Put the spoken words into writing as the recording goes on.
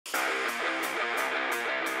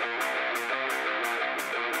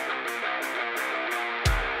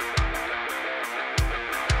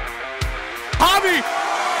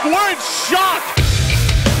We're in shock!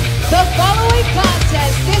 The following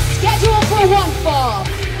contest is scheduled for one fall.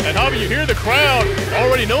 And Javi, you hear the crowd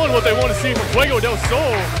already knowing what they want to see from Fuego del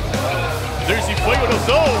Sol. There you see Fuego del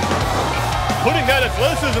Sol putting that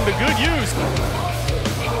athleticism to good use.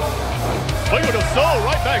 Fuego del Sol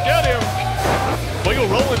right back at him. Fuego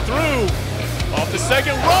rolling through. Off the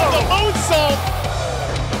second row, the moonsault.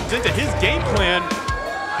 Into his game plan.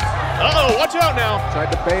 Uh-oh, watch out now.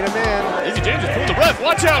 Tried to bait him in. Izzy James is pulling the breath.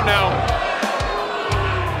 Watch out now.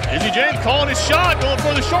 Izzy James calling his shot, going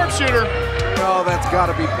for the sharpshooter. Oh, that's got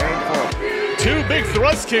to be painful. Two big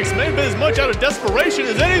thrust kicks, may have been as much out of desperation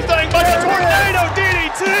as anything, but the tornado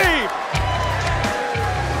DDT!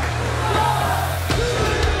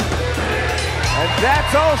 And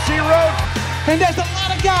that's all she wrote. And there's a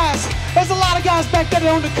lot of guys back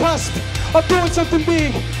there on the cusp of doing something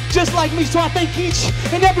big, just like me. So I thank each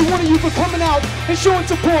and every one of you for coming out and showing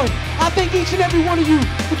support. I thank each and every one of you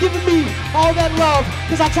for giving me all that love,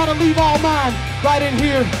 because I try to leave all mine right in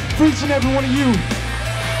here for each and every one of you.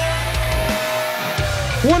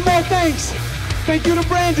 One more thanks. Thank you to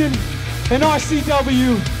Brandon and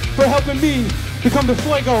RCW for helping me become the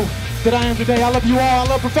Fuego that I am today. I love you all. I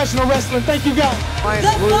love professional wrestling. Thank you, guys.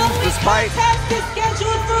 The following contest is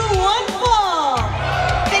scheduled for one fall.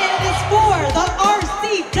 And it is for the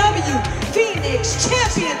RCW Phoenix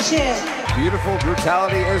Championship. Beautiful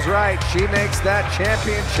brutality is right. She makes that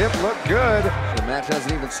championship look good. The match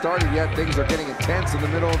hasn't even started yet. Things are getting intense in the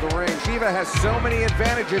middle of the ring. Sheeva has so many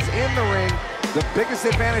advantages in the ring. The biggest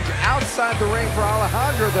advantage outside the ring for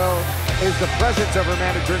Alejandra, though, is the presence of her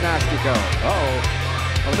manager, Nastico.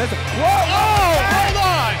 Oh, there's a... Whoa! Oh, hold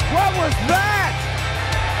on! What was that?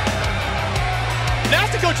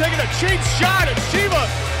 Nastico taking a cheap shot at Sheeva,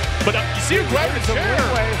 but you see her grabbing the chair.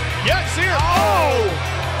 Yeah, see her. Oh!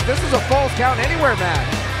 This is a falls count anywhere match.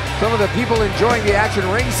 Some of the people enjoying the action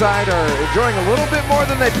ringside are enjoying a little bit more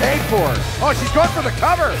than they paid for. Oh, she's going for the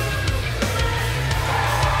cover.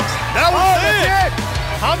 That was it.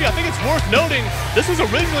 Javi, I think it's worth noting, this was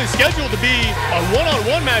originally scheduled to be a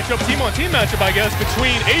one-on-one matchup, team-on-team matchup, I guess,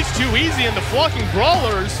 between H2 Izzy and the flocking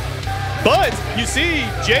Brawlers. But you see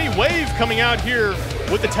Jay Wave coming out here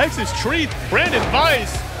with the Texas Treat, Brandon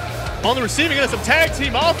Vibez on the receiving end of some tag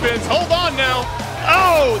team offense. Hold on now.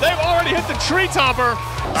 Oh, they've already hit the tree topper.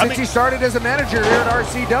 Since he started as a manager here at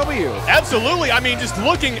RCW. Absolutely. I mean, just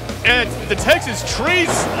looking at the Texas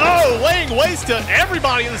Treats, laying waste to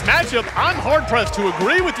everybody in this matchup. I'm hard-pressed to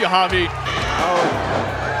agree with you, Javi.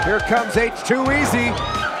 Oh, here comes H2 Izzy.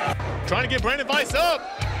 Trying to get Brandon Vibez up.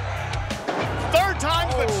 Third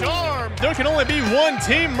time's the charm. There can only be one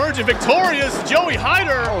team emerging victorious, Joey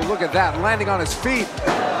Hyder. Oh, look at that, landing on his feet.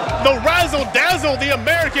 The razzle-dazzle, the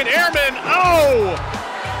American Airman. Oh!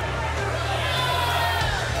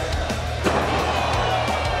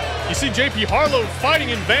 You see JP Harlow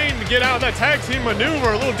fighting in vain to get out of that tag team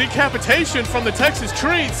maneuver. A little decapitation from the Texas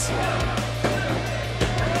Treats.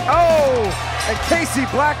 Oh, and Casey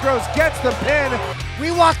Blackrose gets the pin.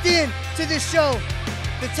 We walked in to this show,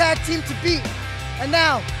 the tag team to beat, and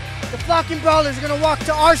now the flocking Brawlers are gonna walk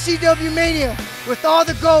to RCW Mania with all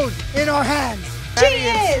the gold in our hands. She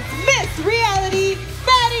is Miss Reality,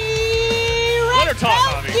 Madi. Let her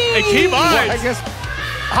talk, Javi. And keep eyes. I guess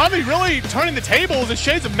Javi really turning the tables in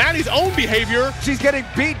shades of Madi's own behavior. She's getting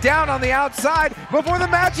beat down on the outside before the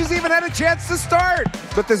match has even had a chance to start.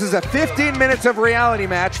 But this is a 15 minutes of reality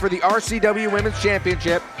match for the RCW Women's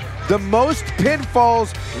Championship. The most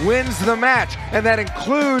pinfalls wins the match, and that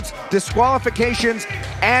includes disqualifications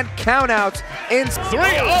and countouts in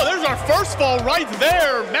three. Oh, there's our first fall right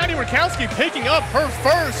there. Madi Wrenkowski picking up her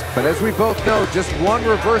first. But as we both know, just one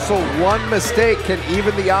reversal, one mistake can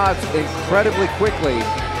even the odds incredibly quickly.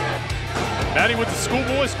 Madi with the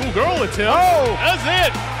schoolgirl attempt. Oh! That's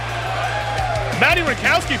it. Madi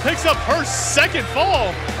Wrenkowski picks up her second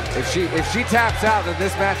fall. If she taps out, then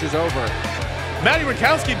this match is over. Madi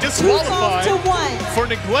Wrenkowski disqualified for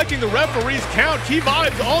neglecting the referee's count. Key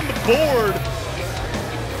Vibez on the board.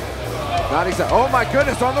 Madi said, oh my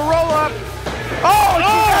goodness, on the roll up. Oh, she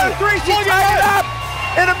got a three, she tied it up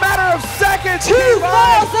in a matter of seconds. Two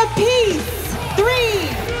falls apiece. 3,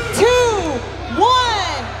 2,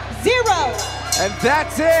 1, 0. And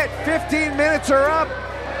that's it, 15 minutes are up.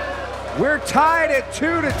 We're tied at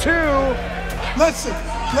 2-2. Listen,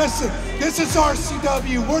 this is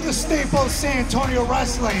RCW. We're the staple of San Antonio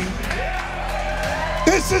wrestling.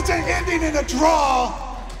 This isn't ending in a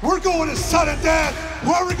draw. We're going to sudden death.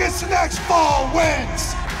 Whoever gets the next fall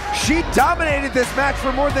wins. She dominated this match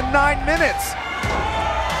for more than 9 minutes.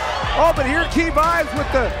 Oh, but here Key Vibez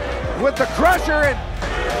with the crusher, and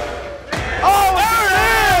oh, there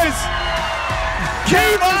it is!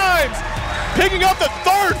 Vibez picking up the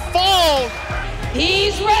third fall.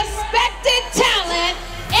 He's respected talent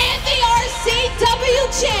and the RCW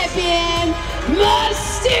champion,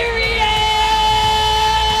 Mysterious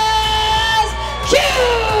Q,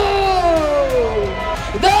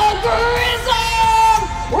 the grizzled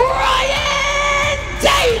Ryan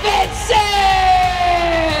Davidson.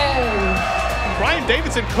 Ryan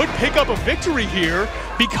Davidson could pick up a victory here,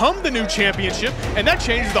 become the new championship, and that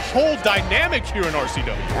changes the whole dynamic here in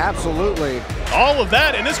RCW. Absolutely. All of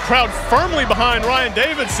that, and this crowd firmly behind Ryan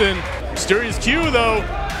Davidson. Mysterious Q, though,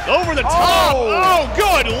 over the top. Oh,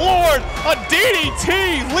 good Lord. A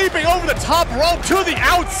DDT leaping over the top rope to the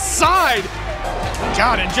outside.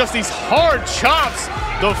 God, and just these hard chops.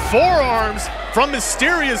 The forearms from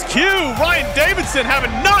Mysterious Q. Ryan Davidson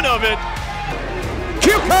having none of it.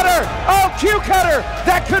 Q cutter! Oh, Q cutter!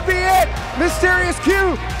 That could be it! Mysterious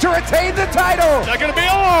Q to retain the title! Is that gonna be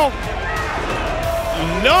all?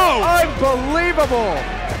 No! Unbelievable!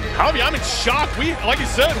 Javi, I'm in shock. Like you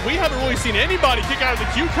said, we haven't really seen anybody kick out of the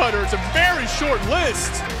Q cutter. It's a very short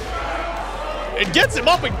list. It gets him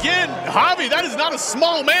up again. Javi, that is not a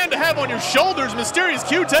small man to have on your shoulders. Mysterious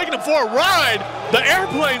Q taking him for a ride. The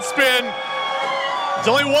airplane spin. There's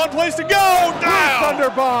only one place to go. Down. Thunder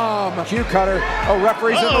bomb. Q cutter. Oh,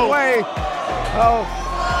 referee's in the way. Oh.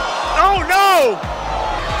 Oh no!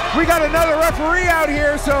 We got another referee out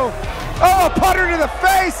here, so. Oh, a putter to the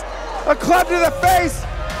face. A club to the face.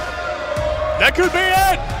 That could be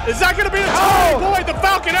it. Is that going to be the turning point? The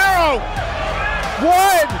Falcon Arrow.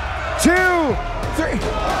 1, 2, 3.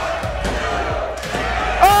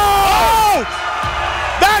 Oh!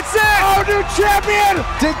 That's it! Oh, new champion!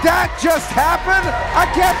 Did that just happen? I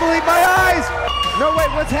can't believe my eyes! No,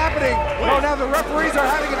 wait, what's happening? Oh, now the referees are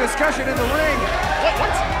having a discussion in the ring. What?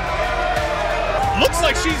 Looks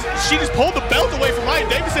like she just pulled the belt away from Ryan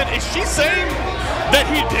Davidson. Is she saying that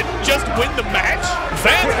he didn't just win the match?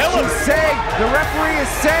 Van Helen. The referee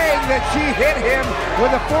is saying that she hit him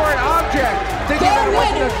with a foreign object, thinking that it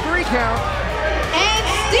wasn't a 3 count. And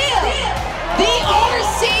still, the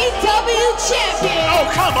RCW champion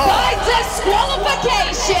by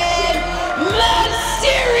disqualification,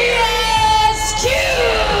 Mysterious Q.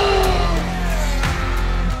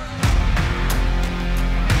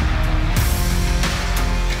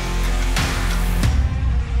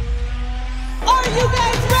 Are you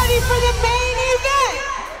guys ready for the main event?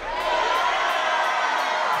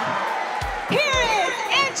 Here is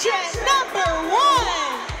entrant number 1.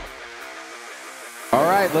 All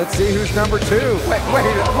right, let's see who's number 2. Wait a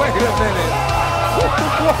minute. What?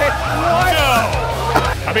 No.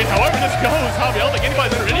 I mean, however this goes, Javi, I don't think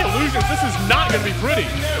anybody's under any illusions. This is not going to be pretty.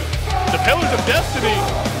 The Pillars of Destiny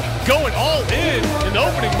going all in the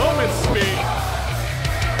opening moments.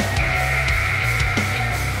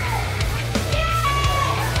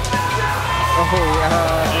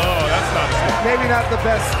 That's not maybe not the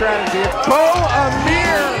best strategy. Bo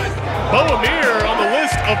Amir on the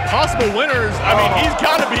list of possible winners. I mean, he's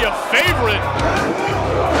got to be a favorite.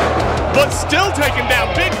 But still taking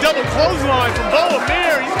down. Big double clothesline from Bo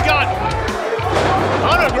Amir. He's got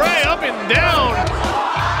Hunter Gray up and down.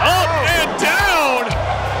 Up and down.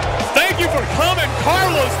 Thank you for coming,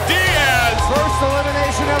 Carlos Diaz. First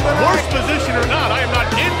elimination of the night. Worst position or not, I am not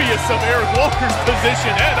envious of Eric Walker's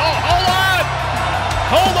position at all.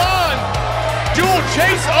 Hold on. Dual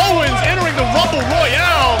Chase Owens entering the Rumble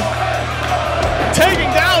Royale.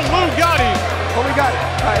 Taking down Lou Gotti. What we got?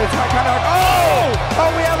 It's kind of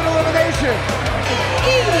like, we have an elimination.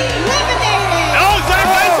 Eliminated. Oh, Zach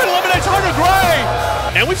Mason eliminates Hunter Gray.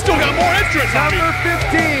 And we still got more entrants. Number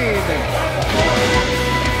 15.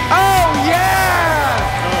 Oh, yeah.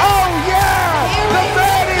 The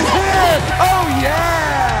man is here. Oh,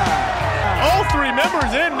 yeah. All 3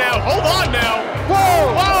 members in now. Hold on now.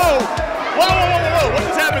 Whoa. What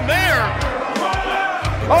just happened there?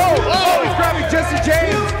 Oh, he's grabbing Jesse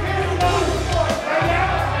James.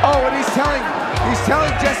 Oh, and he's telling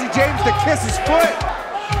Jesse James to kiss his foot.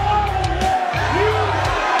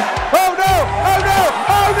 Oh no!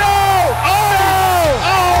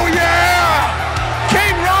 Oh yeah!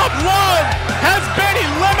 King Rob Love has been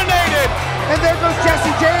eliminated. And there goes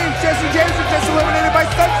Jesse James. Jesse James was just eliminated by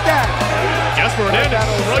Sunstack. Jasper Hernandez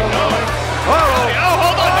right now.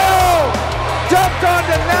 Hold on. Jumped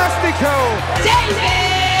onto Nastico.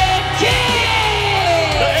 David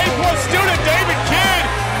Kidd. The A+ student David Kidd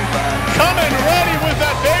coming ready with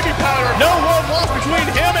that baby powder. No love lost between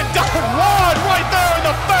him and Don Juan right there in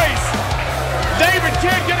the face. David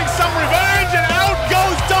Kidd getting some revenge, and out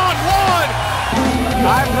goes Don Juan.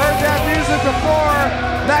 I've heard that music before.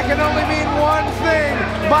 That that can only mean one thing.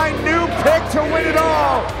 My new pick to win it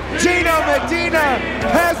all, Gino Medina,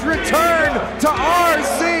 has returned to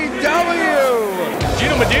RCW.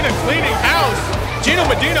 Gino Medina cleaning house. Gino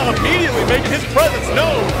Medina immediately making his presence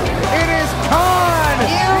known. It is Khan.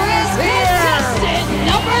 Here is contestant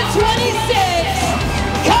number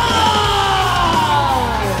 26,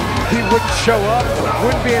 Khan! He wouldn't show up,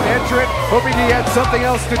 wouldn't be an entrant, hoping he had something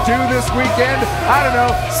else to do this weekend. I don't know,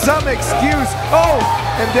 some excuse. Oh,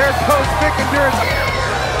 and there goes Vic Endurance.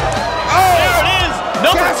 Oh, there it is,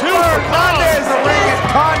 number 2 for Khan. The ring and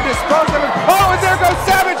Khan disposed of it. Oh, and there goes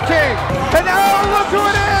Savage King. And oh, look who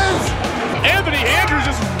it is. Anthony Andrews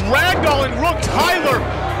just ragdolling Rook Tyler,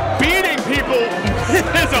 beating people with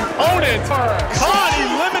his opponent. Khan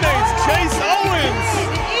eliminates Chase Owens.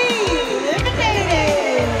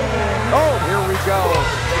 Eliminated. Oh, here we go.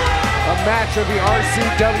 A match of the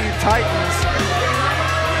RCW Titans.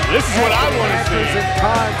 This is what I want to see. Andrews and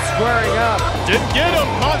Khan squaring up. Didn't get him.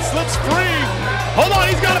 Khan slips free. Hold on,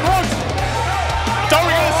 he's got him hooked. Thought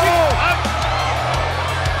we were going to see.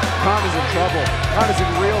 Khan is in trouble. Khan is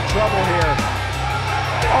in real trouble here.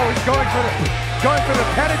 Oh, he's going for the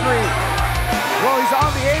pedigree. Well, he's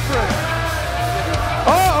on the apron.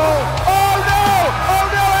 Uh-oh! Oh no! Oh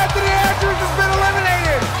no! Anthony Andrews has been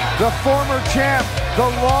eliminated. The former champ, the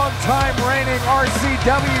longtime reigning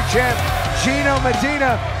RCW champ, Gino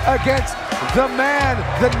Medina, against the man,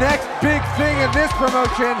 the next big thing in this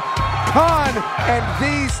promotion, Khan, and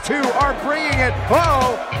these two are bringing it.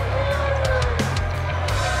 Uh-oh!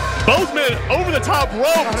 Both men over the top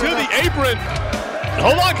rope to the apron.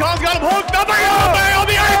 Hold on, Khan's got him hooked. Nothing on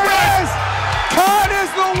the apron. Khan is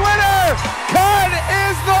the winner. Khan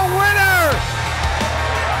is the winner.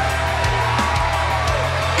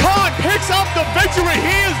 Khan picks up the victory.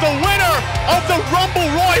 He is the winner of the Rumble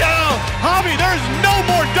Royale. Javi, there's no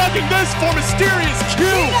more ducking this for Mysterious Q.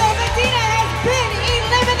 Gino Medina has been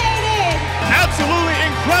eliminated. Absolutely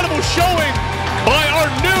incredible showing by our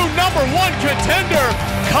new number 1 contender,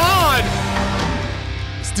 Khan.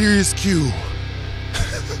 Mysterious Q.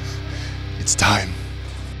 It's time.